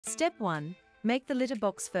Step 1. Make the litter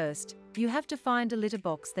box first. You have to find a litter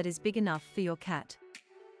box that is big enough for your cat.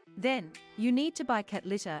 Then, you need to buy cat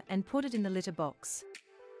litter and put it in the litter box.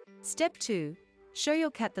 Step 2. Show your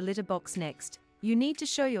cat the litter box next. You need to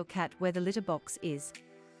show your cat where the litter box is.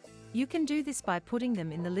 You can do this by putting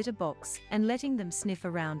them in the litter box and letting them sniff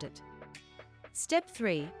around it. Step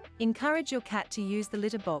 3. Encourage your cat to use the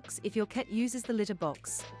litter box. If your cat uses the litter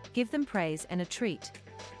box, give them praise and a treat.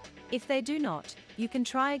 If they do not, you can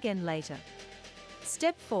try again later.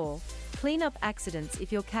 Step 4. Clean up accidents.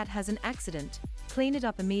 If your cat has an accident, clean it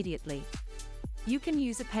up immediately. You can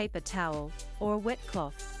use a paper towel or a wet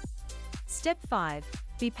cloth. Step 5.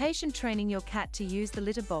 Be patient. Training your cat to use the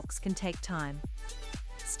litter box can take time.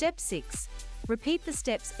 Step 6. Repeat the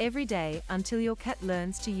steps every day until your cat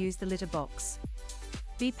learns to use the litter box.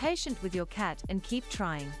 Be patient with your cat and keep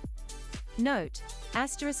trying. Note: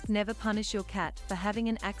 never punish your cat for having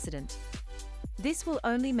an accident. This will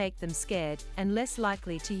only make them scared and less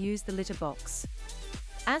likely to use the litter box.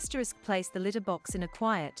 Place the litter box in a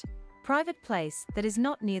quiet, private place that is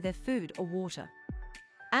not near their food or water.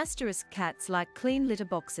 Cats like clean litter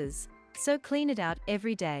boxes, so clean it out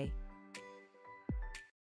every day.